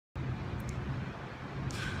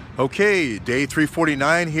Okay, day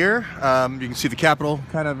 349 here. You can see the Capitol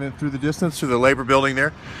kind of through the distance, through the Labor Building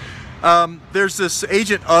there. There's this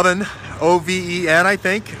Agent Oven, O-V-E-N, I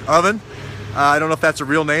think, Oven. I don't know if that's a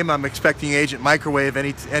real name. I'm expecting Agent Microwave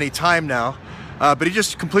any time now. But he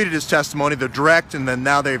just completed his testimony, the direct, and then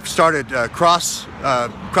now they've started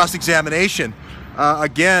cross-examination.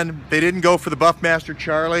 Again, they didn't go for the Buffmaster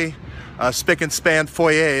Charlie, spick and span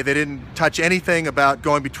foyer. They didn't touch anything about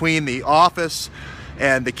going between the office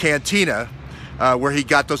and the cantina, where he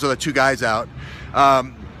got those other two guys out.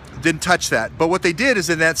 Didn't touch that. But what they did is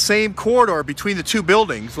in that same corridor between the two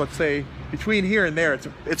buildings, let's say between here and there,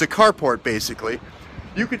 it's a carport basically.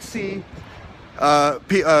 You could see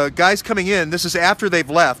guys coming in. This is after they've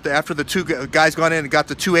left, after the two guys gone in and got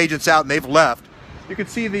the two agents out and they've left. You could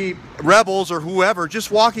see the rebels or whoever just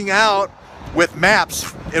walking out with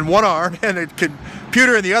maps in one arm and a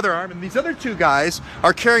computer in the other arm, and these other two guys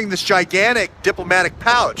are carrying this gigantic diplomatic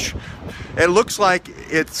pouch. It looks like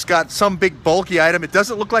it's got some big bulky item. It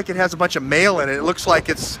doesn't look like it has a bunch of mail in it. It looks like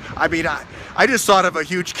it's, I mean, I just thought of a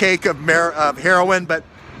huge cake of heroin, but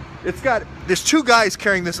there's two guys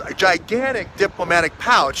carrying this gigantic diplomatic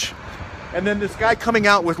pouch, and then this guy coming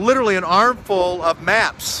out with literally an armful of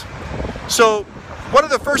maps. So one of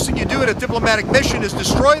the first things you do at a diplomatic mission is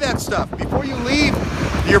destroy that stuff. Before you leave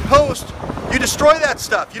your post, you destroy that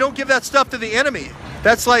stuff. You don't give that stuff to the enemy.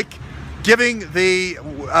 That's like giving the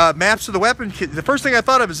maps to the weapon kit. The first thing I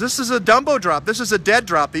thought of is this is a Dumbo drop. This is a dead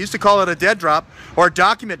drop. They used to call it a dead drop, or a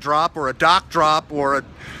document drop, or a doc drop, or a,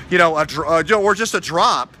 or just a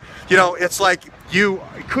drop. You know, it's like you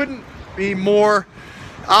couldn't be more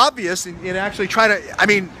obvious in actually trying to. I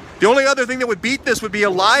mean, the only other thing that would beat this would be a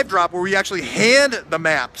live drop where we actually hand the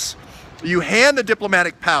maps. You hand the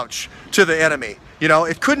diplomatic pouch to the enemy. You know,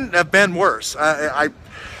 it couldn't have been worse.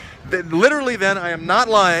 Literally then, I am not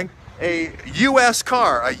lying, a U.S.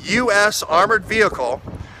 car, a U.S. armored vehicle,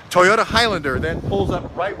 Toyota Highlander, then pulls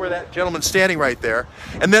up right where that gentleman's standing right there.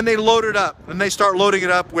 And then they load it up. And they start loading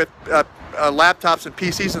it up with laptops and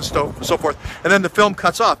PCs and so forth, and then the film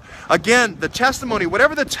cuts off. Again, the testimony,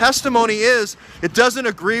 whatever the testimony is, it doesn't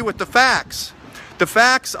agree with the facts. The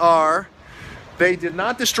facts are they did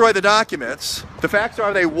not destroy the documents. The facts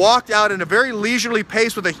are they walked out in a very leisurely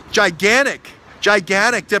pace with a gigantic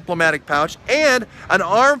diplomatic pouch and an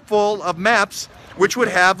armful of maps which would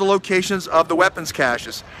have the locations of the weapons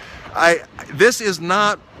caches. This is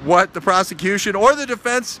not what the prosecution or the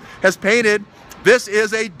defense has painted. This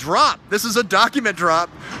is a drop. This is a document drop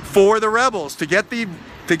for the rebels to get the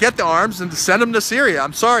arms and to send them to Syria.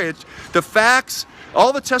 I'm sorry, the facts,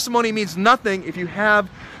 all the testimony means nothing if you have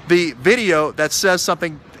the video that says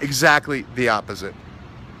something exactly the opposite.